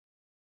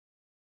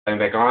Sign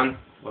back on.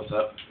 What's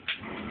up?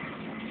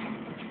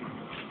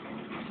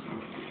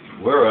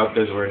 We're up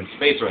because we're in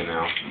space right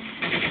now.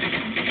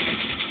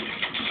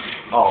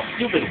 Oh,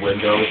 stupid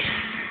Windows.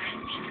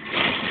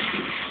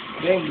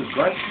 Dang, the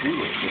grunt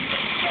foolish.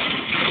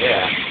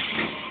 Yeah.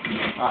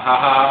 Ha ha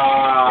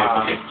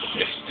ha.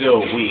 It's still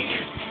weak.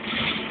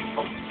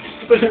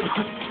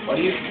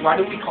 Why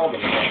do we call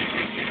them that?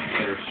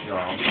 They're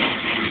strong.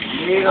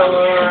 Need a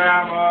little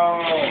ammo.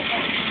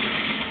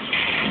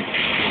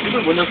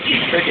 Stupid Windows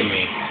keeps tricking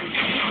me.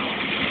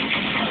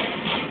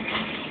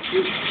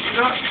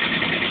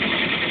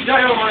 Not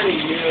already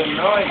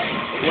annoying.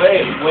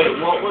 Wait,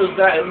 what was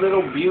that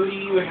little beauty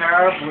you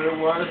have? Where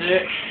was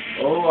it?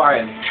 Oh,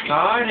 I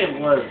thought it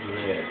was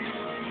this.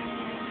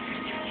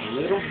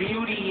 Little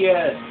beauty,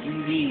 yes,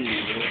 indeed.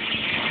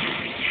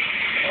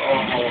 Oh,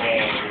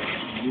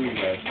 you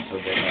guys are so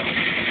bad.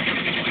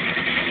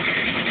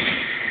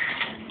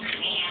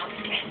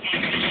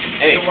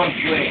 Hey, Someone's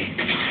winning.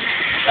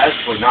 that's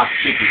for not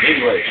speaking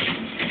English.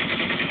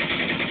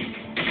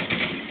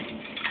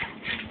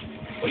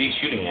 What are you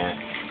shooting at?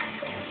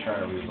 I'm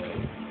trying to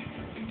reload.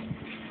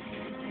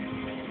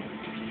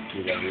 We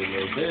gotta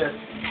reload this.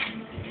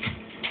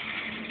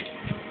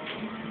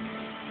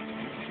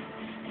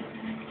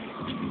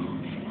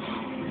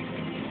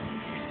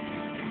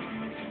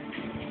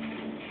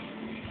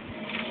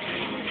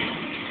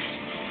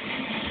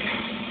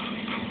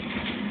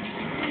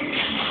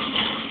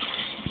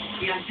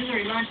 The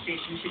auxiliary launch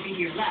station should be to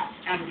your left,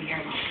 out of the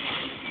airlock.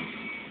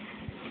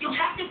 You'll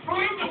have to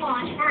burn the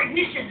launch for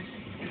ignition.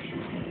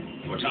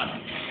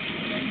 Cortana.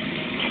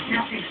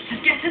 Nothing.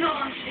 Just get to the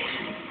launch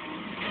station.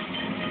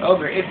 Oh,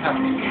 there is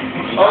happening.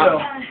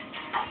 Oh, no.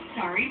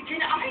 Sorry,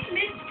 did I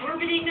miss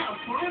orbiting a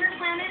Forerunner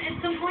planet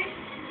at some point?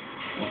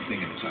 One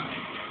thing at a time.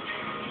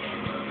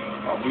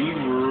 Are we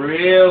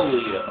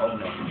really? Oh,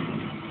 no.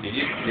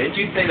 Didn't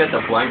you say that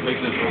the blind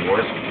places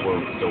were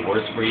the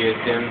worst for you,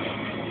 Tim?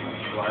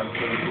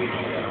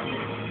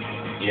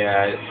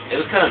 Yeah, it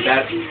was kind of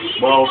bad.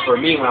 Well, for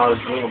me, when I was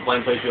doing a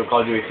blind playthrough of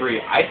Call of Duty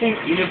 3, I think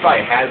even if I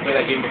had played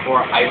that game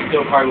before, I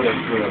still probably would have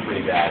screwed up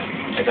pretty bad,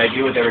 as I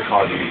do with every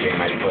Call of Duty game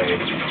I play.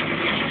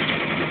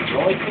 The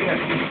only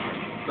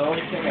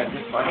thing I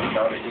dislike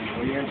about it is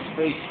when you're in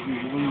space,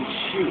 when you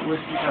shoot,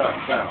 listen to that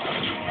sound.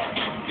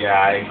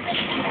 Yeah,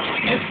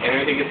 and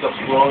everything gets to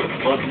float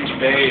in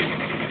space.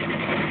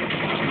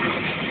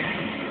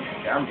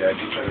 Yeah, I'm dead.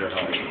 You better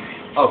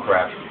hide. Oh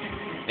crap.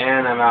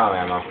 And I'm out of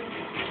ammo.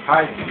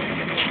 Hi.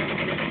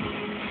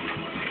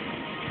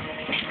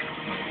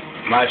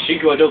 My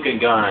Shinku Hadouken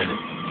gun.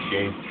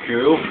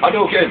 Shinku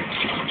Hadouken.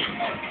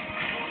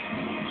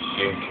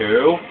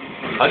 Shinku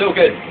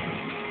Hadouken.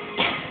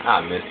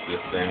 I missed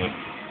this thing.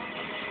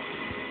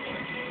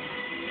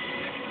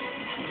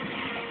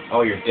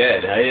 Oh, you're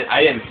dead.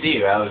 I didn't see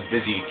you. I was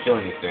busy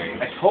killing these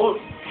things. I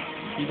told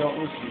you don't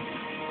listen.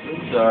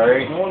 I'm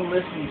sorry. No one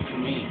listens to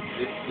me.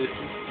 This is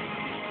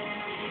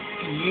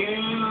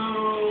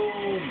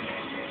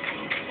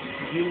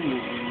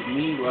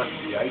me,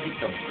 Rusty. I get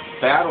the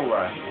battle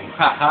rifle.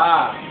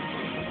 Haha.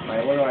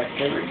 One of my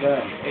favorite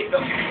guns. Hey, no.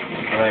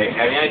 Alright,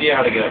 have any idea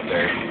how to get up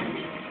there?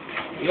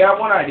 Yeah,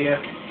 one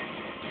idea.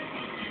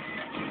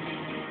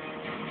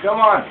 Come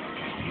on.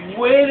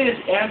 When is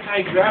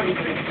anti-gravity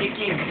going to kick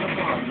in? Come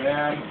on,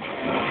 man.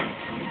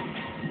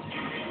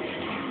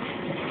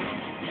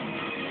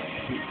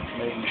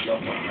 Maybe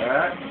jump on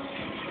that.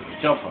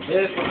 Jump on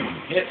this.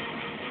 Hit.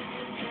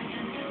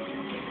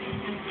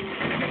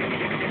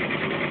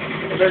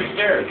 Oh, there's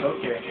stairs.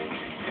 Okay.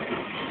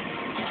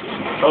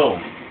 Oh.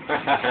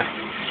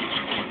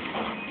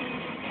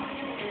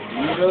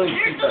 You really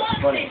think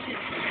that's funny?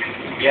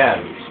 Yeah,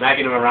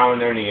 smacking them around when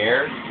they're in the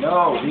air.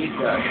 No, these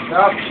guys.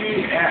 Stop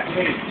shooting at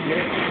me.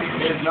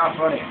 This is not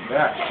funny.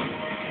 That.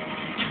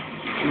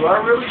 You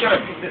are really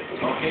gonna pick this.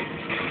 Okay.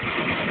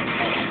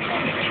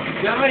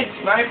 Die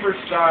sniper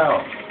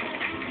style.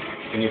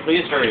 Can you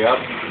please hurry up?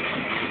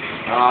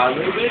 A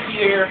little bit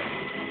here.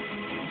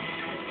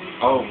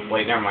 Oh,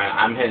 wait, never mind.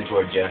 I'm heading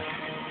towards you.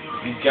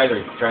 These guys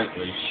are trying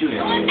to shoot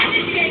at me.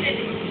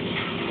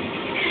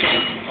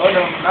 Oh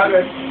no, not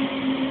good.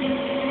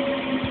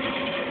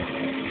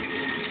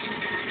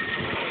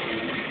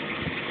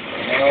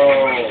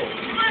 Oh.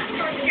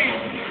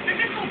 The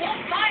missile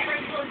won't fire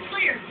until it's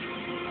clear.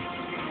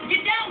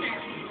 Get down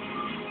there.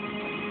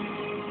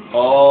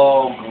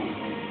 Oh,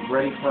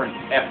 ready for an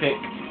epic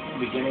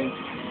beginning.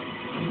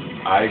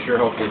 I sure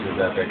hope this is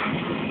epic.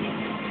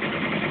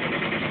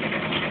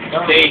 No.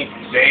 Say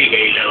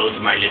hello to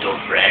my little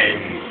friend.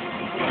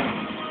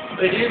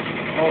 It is.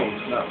 Oh,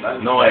 it's not. That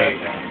is No, bad.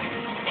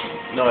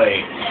 No,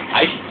 wait.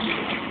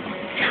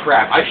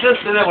 Crap. I should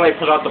have said that when I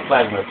put out the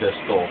plasma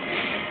pistol.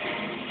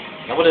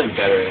 That would have been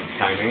better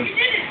timing. You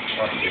did it.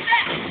 Get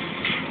back.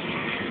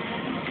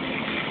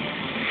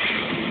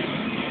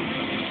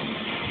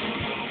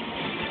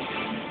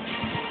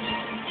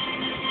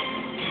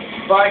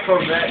 Bye,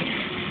 Corvette.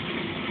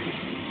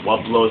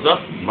 What blows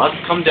up must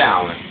come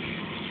down.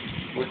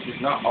 Which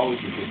is not always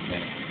a good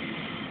thing.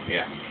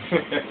 Yeah.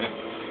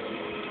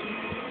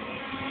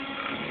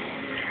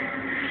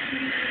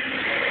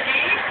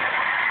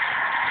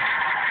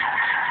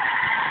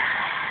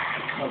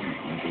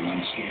 Covenant number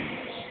one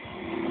scanners.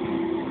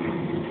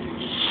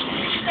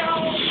 So,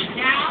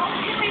 now,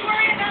 can we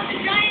worry about the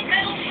giant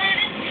metal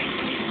planet?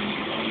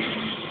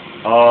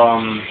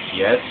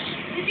 Yes.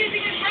 He's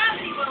using a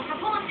gravity well to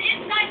pull us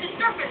inside the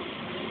surface.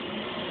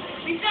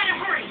 We've got to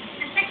hurry.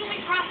 The second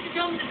we cross the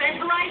dome's event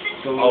horizon,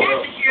 So- the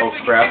atmosphere oh,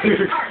 is crap. going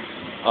to start.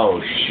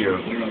 Oh,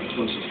 shoot. We're on the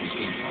closest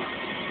escape pod.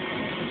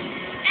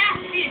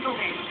 Aft vehicle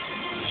bay.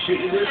 Shit,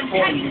 it is I'm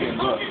pulling checking me the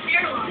in. Look. closest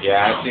airlock.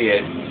 Yeah, I see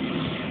it.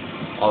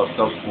 All the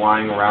stuff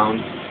flying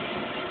around.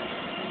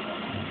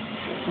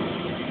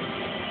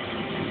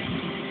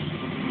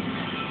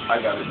 I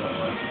got it, don't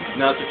worry.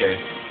 No, it's okay.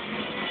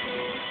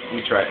 Let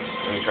me try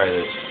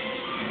this.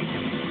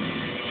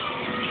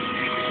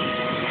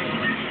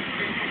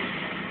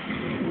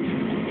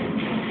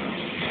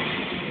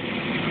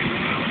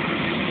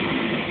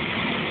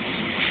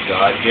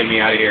 God, get me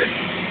out of here.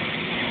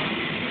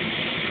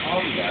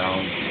 Calm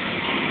down.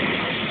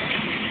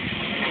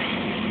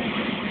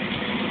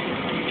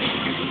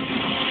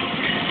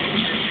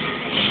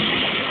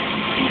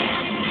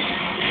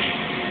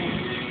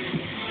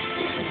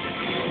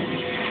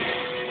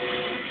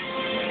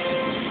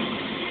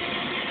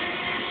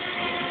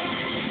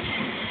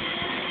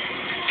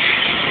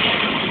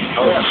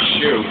 Oh,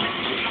 shoot.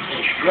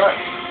 Right.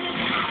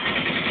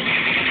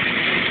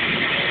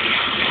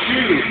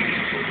 Dude.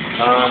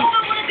 Hold on,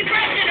 one of the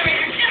ground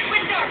generators just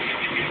went dark.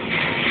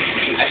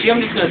 Actually, I'm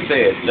just gonna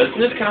say it. Doesn't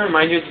this kind of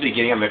remind you of the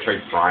beginning of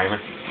Metroid Prime?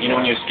 You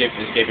know when you're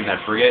escaping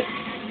that frigate?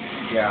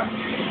 Yeah.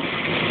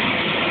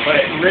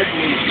 But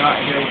Ridley's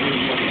not here with you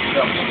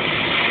himself.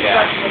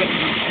 Yeah.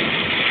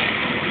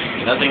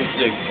 Nothing's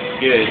to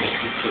good.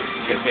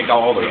 Just to take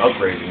out all their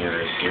upgrades in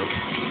your suit.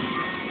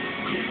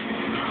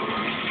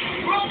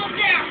 We're almost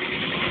there.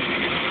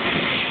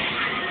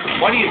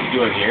 What are you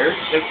doing here?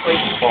 This place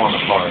is falling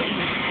apart.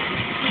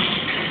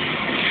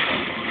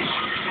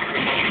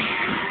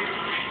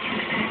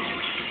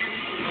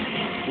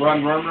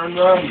 Run, run, run,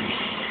 run.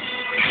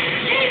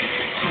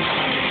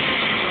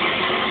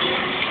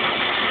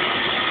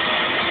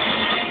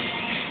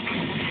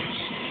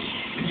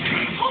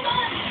 Hold on.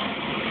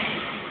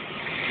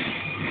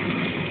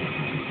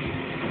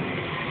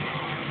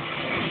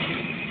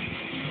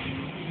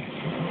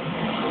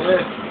 This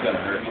is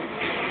gonna hurt.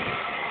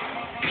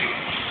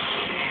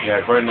 Yeah,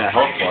 according to that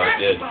health bar, it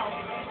did.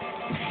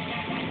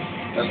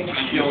 That's the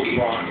shield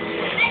bar.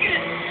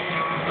 Negative.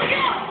 Look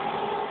out.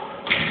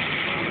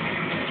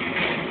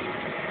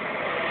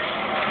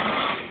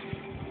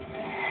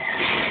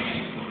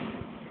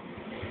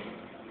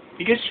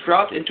 He gets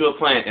dropped into a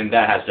plant, and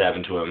that has to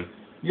happen to him.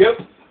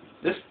 Yep.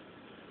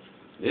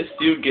 This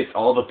dude gets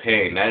all the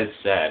pain. That is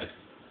sad.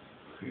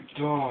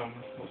 Dawn.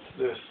 What's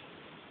this?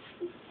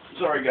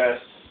 Sorry, guys.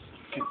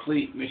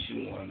 Complete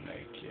mission 1.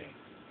 Okay.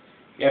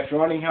 Yeah, if you're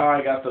wondering how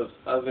I got those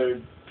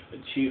other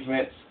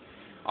achievements,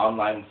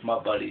 online with my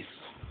buddies.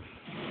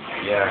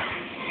 Yeah.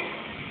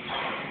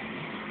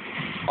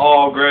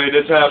 Oh, great,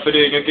 it's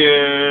happening again.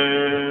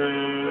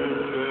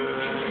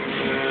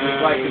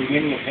 It's like the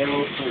beginning of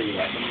Halo 3,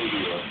 like a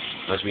meteor.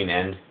 Must mean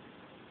end.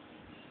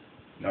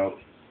 No,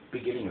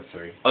 beginning of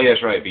 3. Oh, yeah,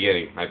 that's right,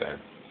 beginning. My bad.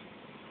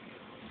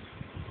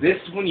 This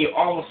is when you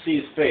almost see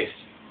his face.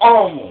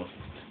 Almost.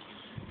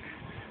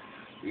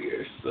 We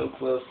are so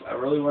close. I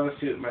really want to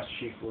see what my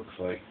cheek looks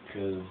like,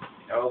 because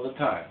all the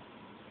time.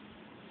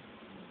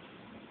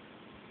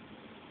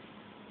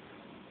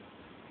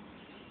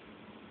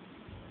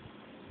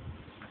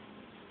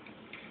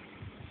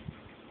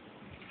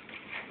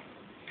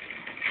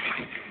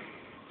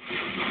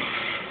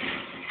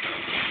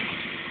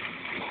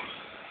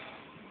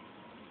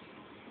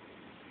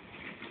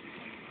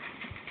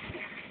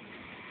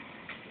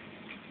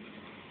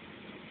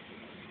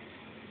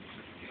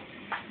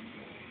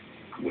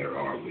 Where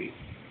are we?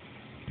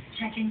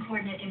 Checking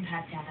coordinate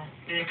impact data.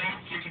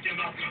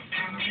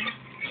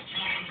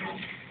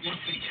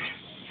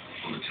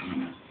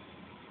 Cortana.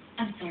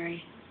 I'm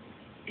sorry.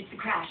 It's a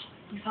crash.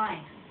 I'm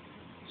fine.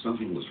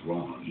 Something was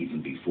wrong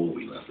even before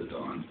we left the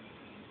Dawn.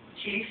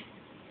 Chief?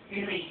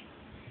 Really?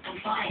 I'm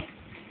fine.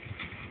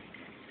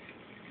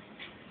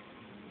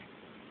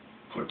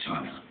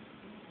 Cortana.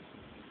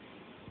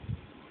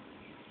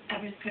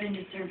 I was put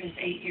into service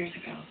 8 years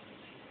ago.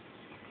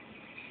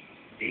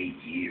 8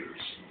 years.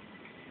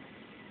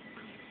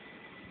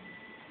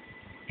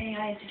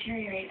 AIs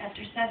deteriorate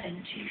after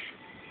 7, Chief.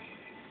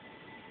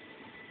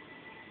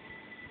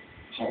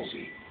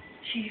 Halsey.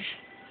 Chief.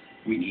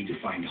 We need to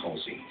find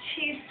Halsey.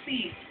 Chief,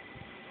 please.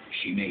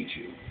 She made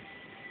you.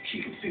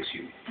 She can fix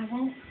you. I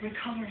won't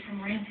recover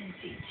from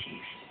rampancy,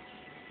 Chief.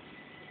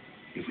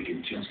 If we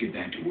can just get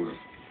back to Earth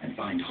and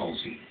find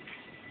Halsey,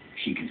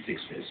 she can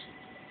fix this.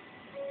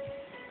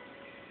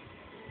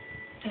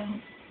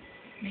 Don't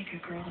make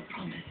a girl a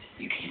promise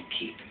you can't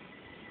keep.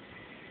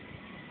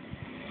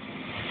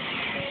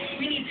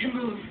 We need to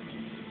move.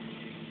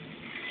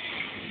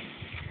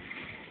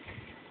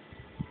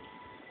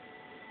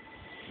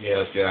 Yeah,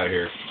 let's get out of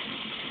here.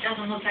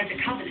 Doesn't look like the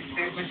Covenant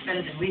fared much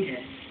better than we did.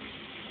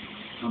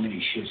 How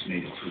many ships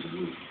made it through the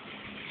roof?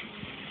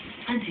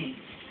 Plenty.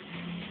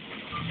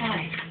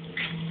 Why?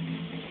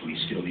 We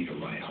still need a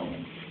ride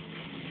home.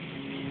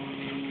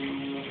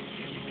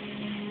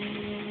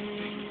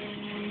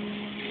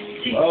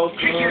 Gee, Welcome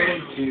check your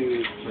to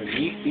You might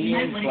Promethean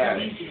want to go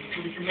Planet. easy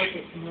so we can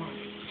locate some more.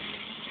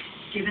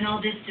 Given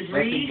all this Nothing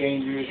debris,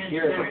 dangerous chances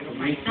here are at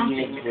we'll find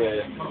something.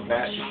 Promethean with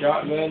combat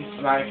shotguns,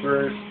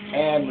 snipers,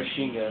 and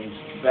machine guns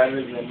better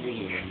than we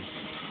humans.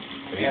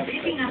 Yeah.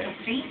 Picking up a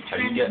faint Have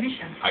you get?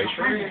 transmission. Are you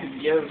sure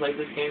you haven't played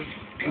this game?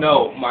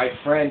 No, my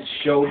friend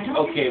showed. I don't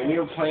Okay, think we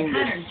so. were playing The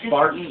this pattern's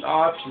Spartan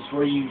Ops, is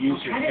where you use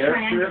I'll your try to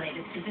character, triangulate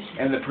its position.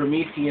 and the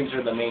Prometheans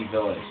are the main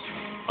villains.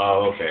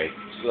 Oh, okay.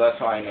 So that's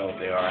how I know what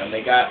they are. And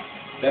they got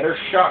better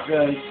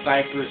shotguns,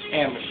 snipers,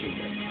 and machine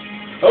guns.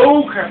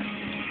 Oh crap!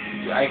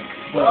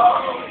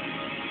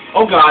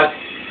 Oh God.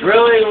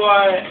 Really?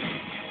 What?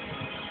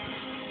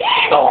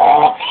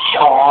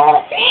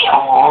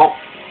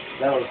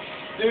 That was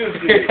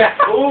stupid.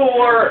 Ooh,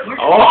 work. We're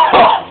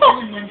Oh.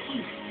 all in one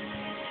piece.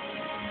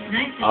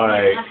 Nice to All see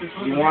right. classes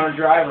You over want to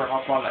drive or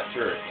hop on that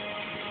turret?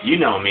 You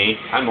know me.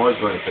 I'm always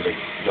going for the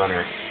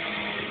gunner.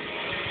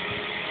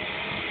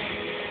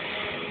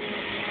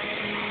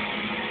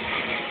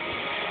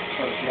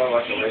 So it's more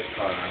like a race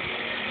car now.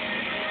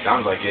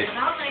 Sounds like it.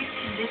 About nice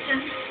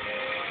conditions,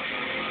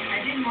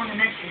 I didn't want to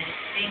mention it,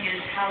 seeing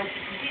as how it's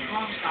a complete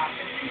long shot,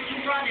 but since you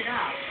brought it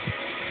up,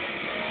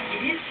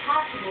 it is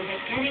possible that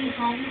getting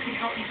home could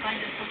help me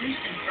find a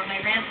solution for my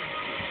ransom.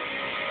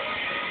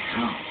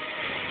 How?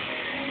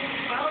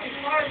 Well, as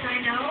far as I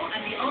know,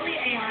 I'm the only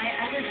AI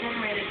ever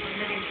generated from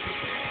living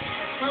tissue,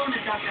 a clone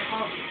of Dr.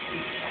 Halsey, to be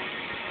precise.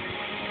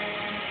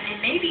 It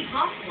may be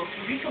possible to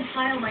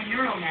recompile my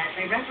neural net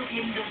by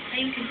replicating those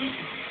same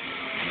conditions.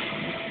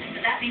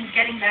 But that means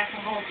getting back to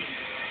Halsey.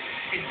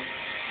 Soon.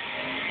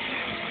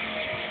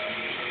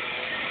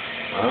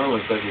 Oh,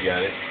 looks like we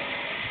got it.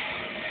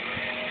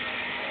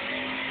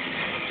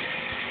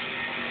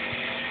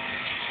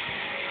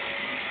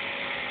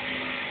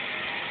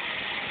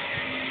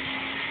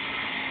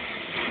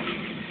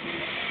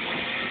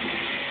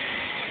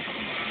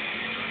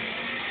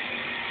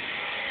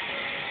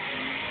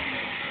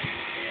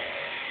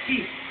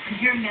 Chief, I'm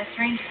hearing that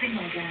strange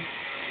signal again.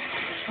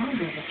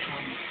 Stronger this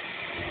time.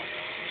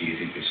 Do you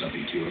think there's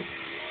something to it?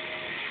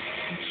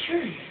 I'm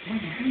curious more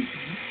than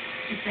anything.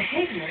 Its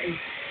behavior is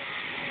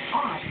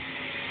odd.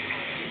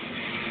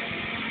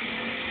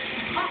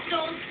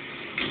 Hostiles!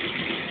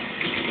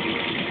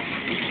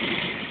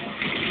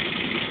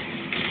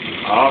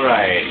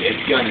 Alright,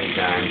 it's gunning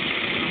time.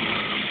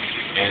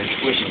 And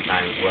squishing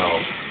time as well.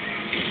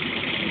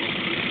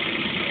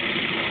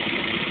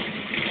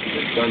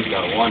 This gun's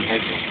got one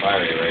heck of a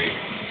fire rate.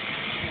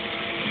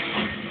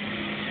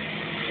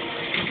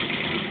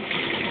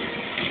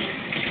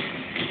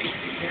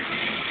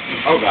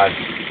 Oh God.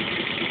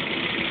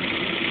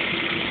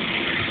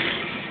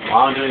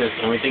 While I'm doing this,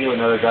 can we think of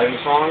another driving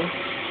song?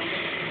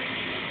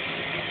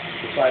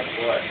 Besides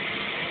what?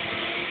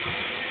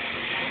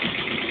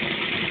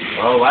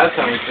 Well, last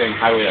time we sang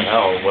Highway to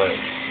Hell, what?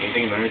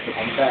 Anything of anything?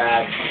 I'm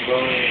back.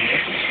 Boom.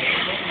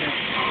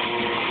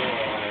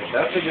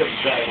 That's a good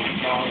driving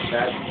song.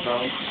 Bad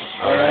song.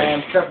 Alright.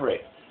 And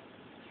separate.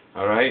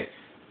 Alright,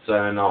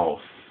 signing off.